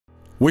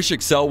Wish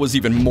Excel was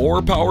even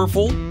more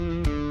powerful?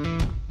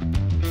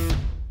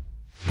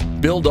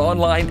 Build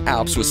online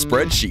apps with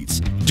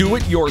spreadsheets. Do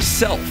it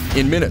yourself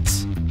in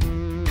minutes.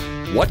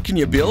 What can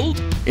you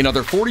build? In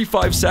under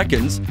 45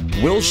 seconds,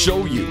 we'll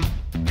show you.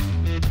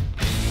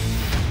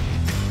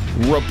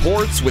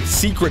 Reports with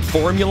secret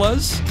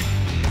formulas.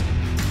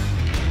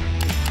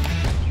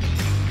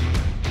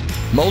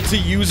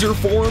 Multi-user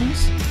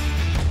forms.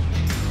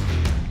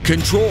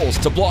 Controls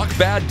to block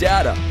bad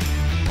data.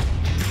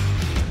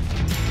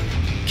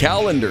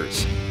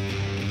 Calendars.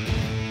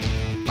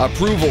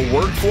 Approval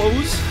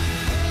workflows.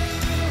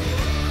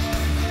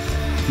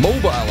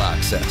 Mobile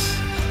access.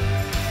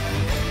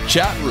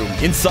 Chat room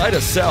inside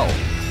a cell.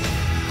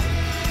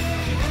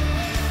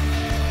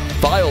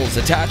 Files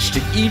attached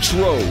to each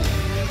row.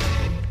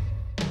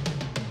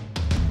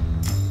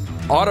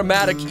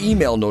 Automatic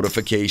email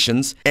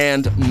notifications,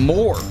 and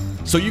more.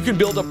 So you can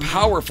build a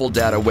powerful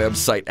data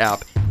website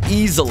app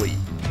easily.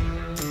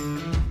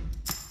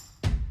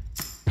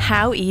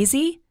 How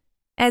easy?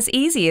 As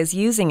easy as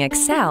using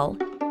Excel.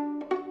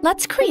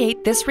 Let's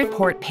create this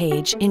report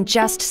page in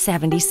just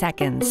 70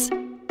 seconds.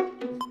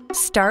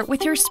 Start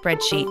with your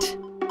spreadsheet.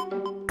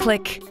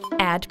 Click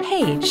Add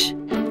Page.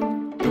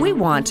 We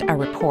want a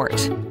report.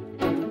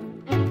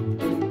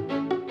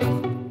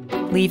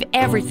 Leave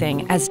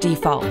everything as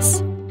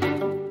defaults.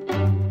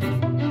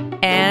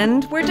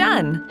 And we're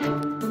done.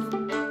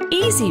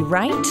 Easy,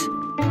 right?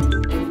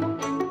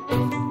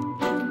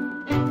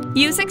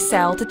 Use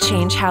Excel to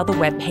change how the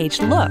web page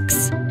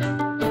looks.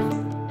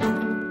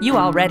 You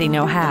already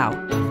know how.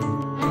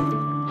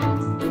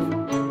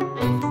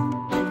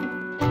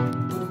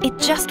 It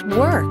just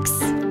works.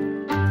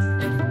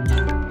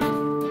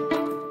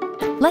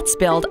 Let's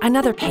build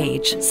another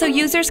page so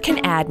users can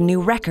add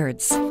new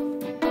records.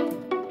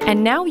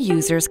 And now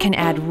users can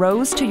add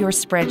rows to your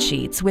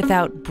spreadsheets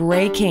without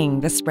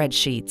breaking the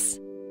spreadsheets.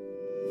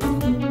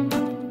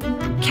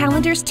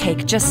 Calendars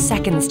take just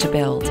seconds to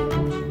build.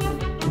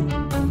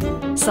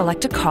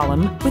 Select a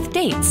column with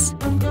dates.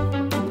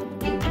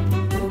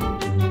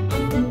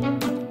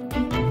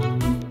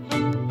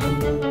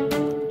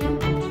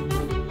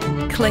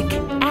 Click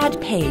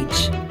Add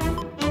Page.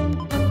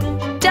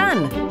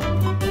 Done!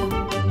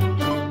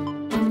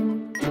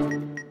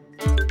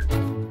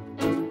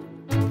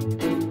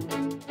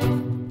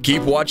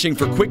 Keep watching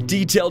for quick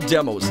detailed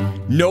demos.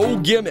 No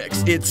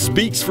gimmicks, it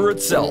speaks for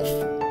itself.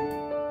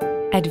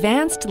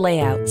 Advanced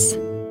layouts.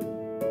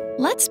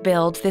 Let's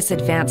build this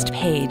advanced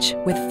page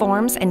with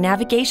forms and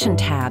navigation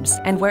tabs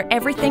and where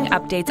everything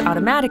updates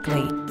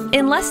automatically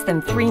in less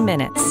than 3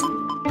 minutes.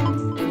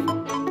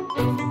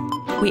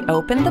 We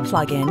open the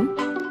plugin.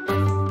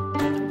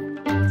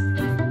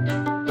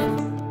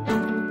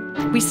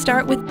 We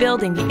start with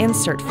building the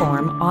insert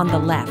form on the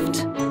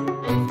left.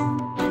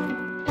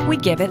 We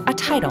give it a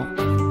title.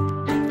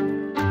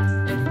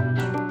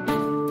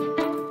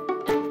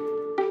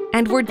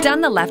 And we're done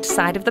the left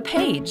side of the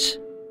page.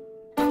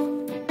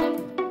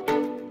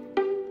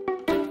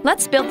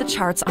 Let's build the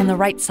charts on the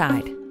right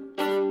side.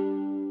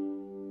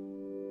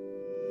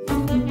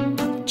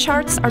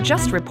 Charts are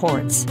just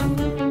reports.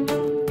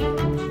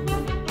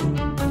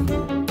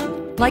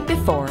 Like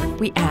before,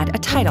 we add a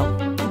title.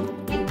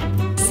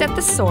 Set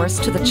the source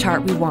to the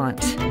chart we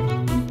want.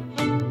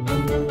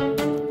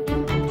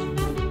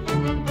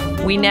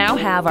 We now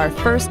have our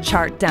first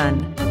chart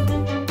done.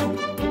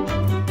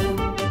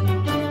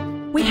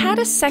 We had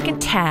a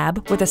second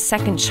tab with a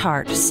second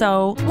chart,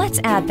 so let's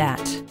add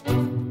that.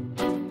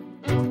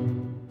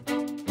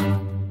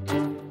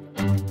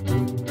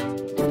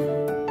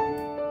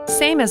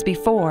 Same as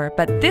before,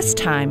 but this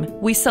time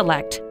we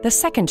select the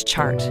second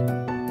chart.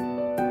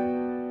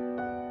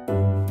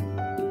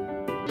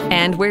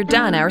 And we're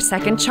done our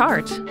second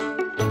chart.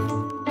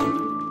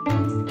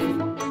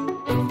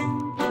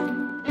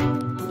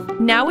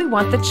 Now we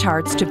want the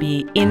charts to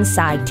be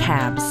inside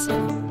tabs.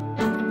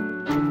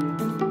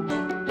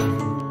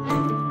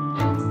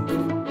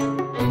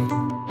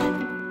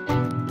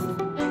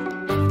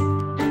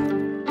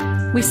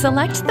 We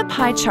select the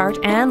pie chart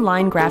and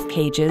line graph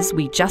pages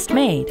we just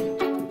made.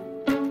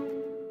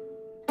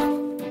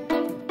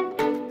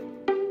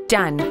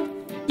 Done.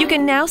 You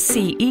can now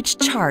see each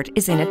chart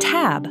is in a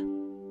tab.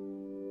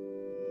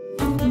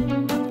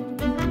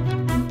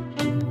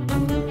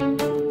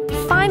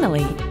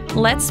 Finally,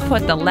 let's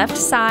put the left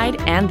side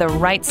and the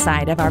right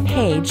side of our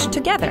page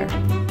together.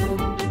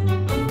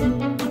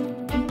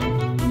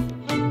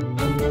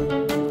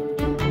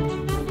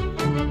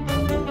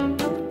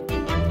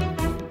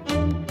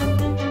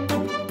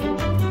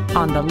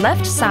 On the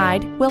left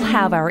side, we'll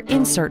have our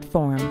insert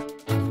form.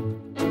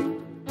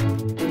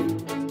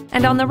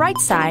 And on the right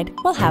side,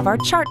 we'll have our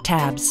chart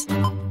tabs.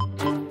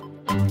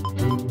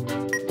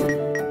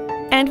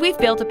 And we've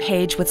built a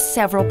page with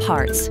several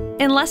parts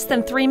in less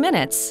than 3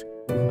 minutes.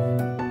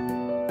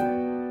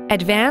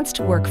 Advanced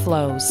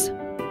workflows.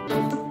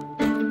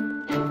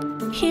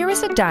 Here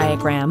is a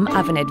diagram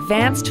of an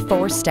advanced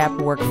 4-step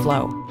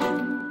workflow.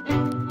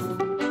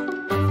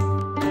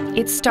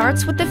 It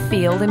starts with the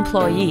field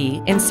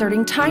employee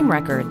inserting time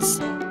records.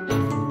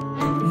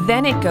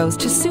 Then it goes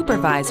to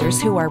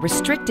supervisors who are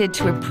restricted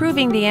to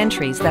approving the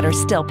entries that are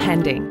still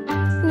pending.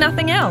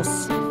 Nothing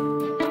else.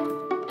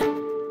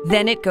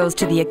 Then it goes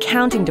to the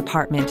accounting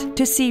department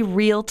to see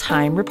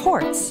real-time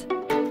reports.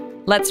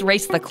 Let's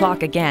race the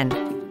clock again.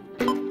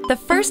 The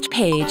first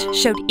page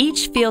showed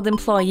each field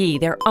employee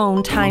their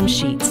own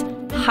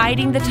timesheets,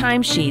 hiding the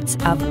timesheets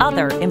of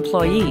other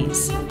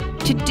employees.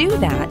 To do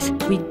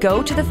that, we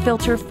go to the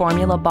filter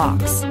formula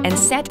box and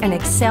set an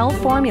Excel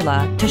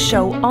formula to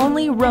show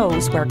only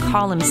rows where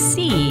column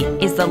C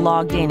is the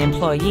logged-in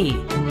employee.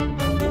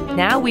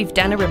 Now we've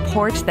done a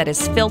report that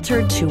is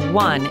filtered to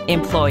one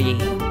employee.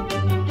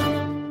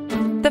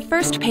 The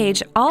first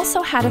page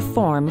also had a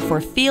form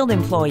for field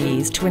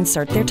employees to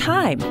insert their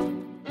time.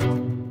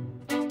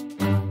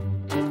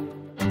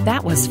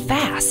 That was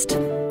fast.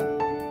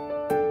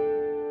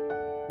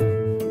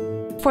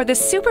 For the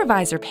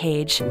supervisor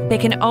page, they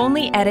can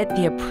only edit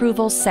the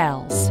approval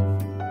cells.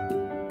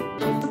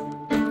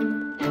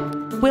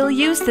 We'll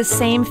use the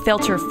same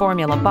filter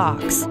formula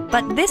box,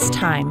 but this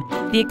time,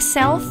 the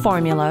Excel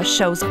formula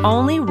shows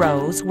only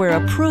rows where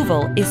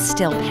approval is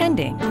still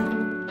pending.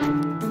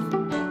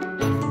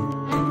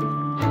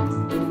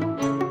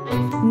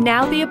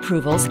 Now the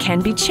approvals can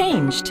be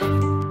changed.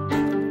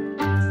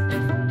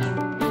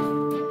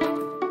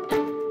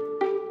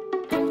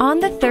 On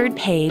the third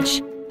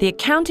page, the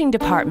accounting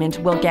department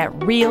will get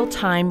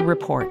real-time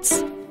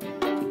reports.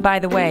 By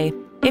the way,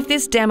 if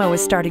this demo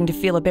is starting to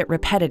feel a bit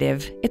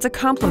repetitive, it's a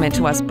compliment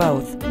to us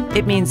both.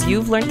 It means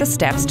you've learned the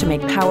steps to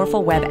make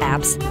powerful web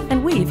apps,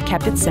 and we've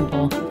kept it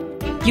simple.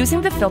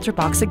 Using the filter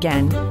box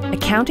again,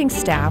 accounting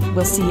staff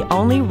will see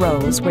only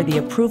rows where the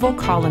approval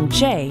column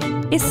J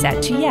is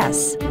set to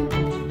yes.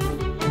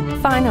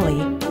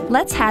 Finally,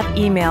 let's have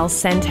emails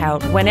sent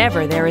out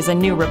whenever there is a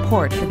new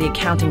report for the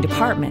accounting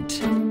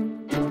department.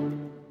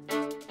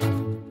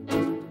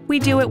 We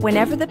do it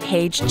whenever the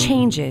page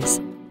changes,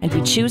 and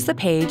we choose the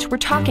page we're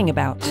talking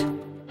about.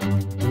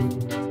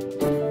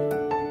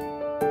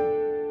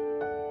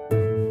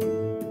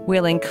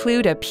 We'll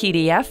include a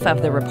PDF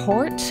of the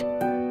report,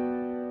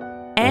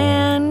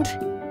 and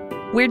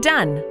we're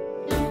done.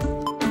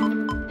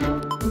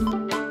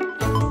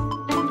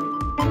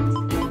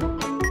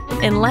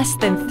 In less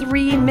than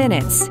 3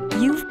 minutes,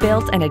 you've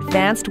built an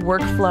advanced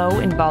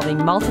workflow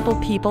involving multiple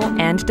people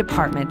and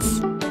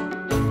departments.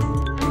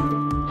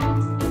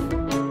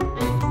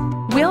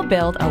 We'll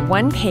build a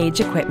one-page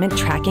equipment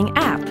tracking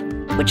app,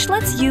 which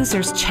lets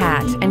users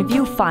chat and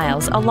view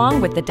files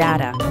along with the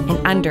data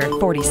in under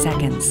 40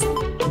 seconds.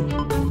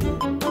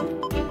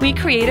 We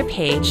create a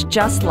page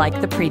just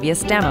like the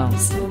previous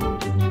demos.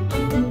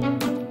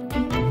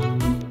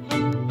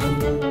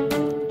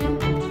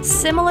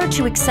 Similar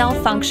to Excel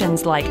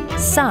functions like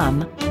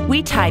sum,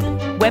 we type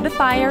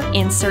Webifier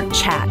insert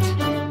chat.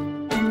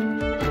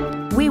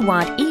 We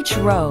want each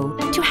row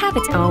to have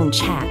its own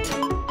chat.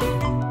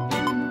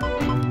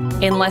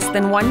 In less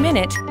than 1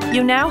 minute,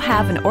 you now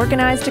have an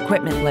organized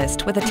equipment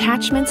list with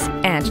attachments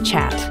and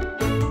chat.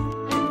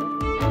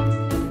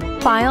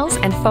 Files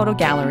and photo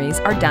galleries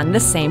are done the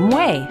same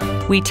way.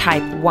 We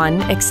type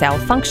one Excel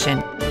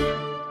function.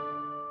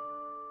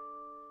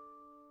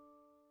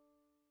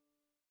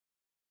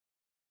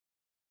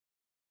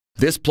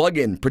 This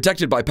plugin,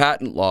 protected by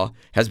patent law,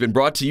 has been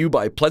brought to you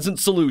by Pleasant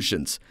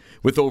Solutions,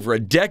 with over a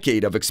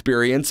decade of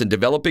experience in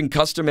developing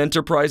custom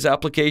enterprise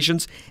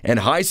applications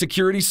and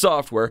high-security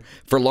software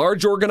for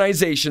large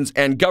organizations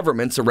and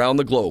governments around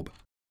the globe.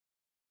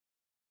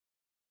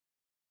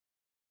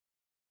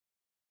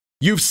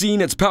 You've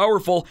seen it's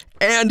powerful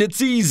and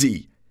it's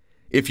easy.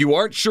 If you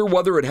aren't sure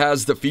whether it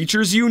has the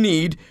features you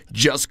need,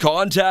 just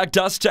contact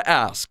us to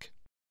ask.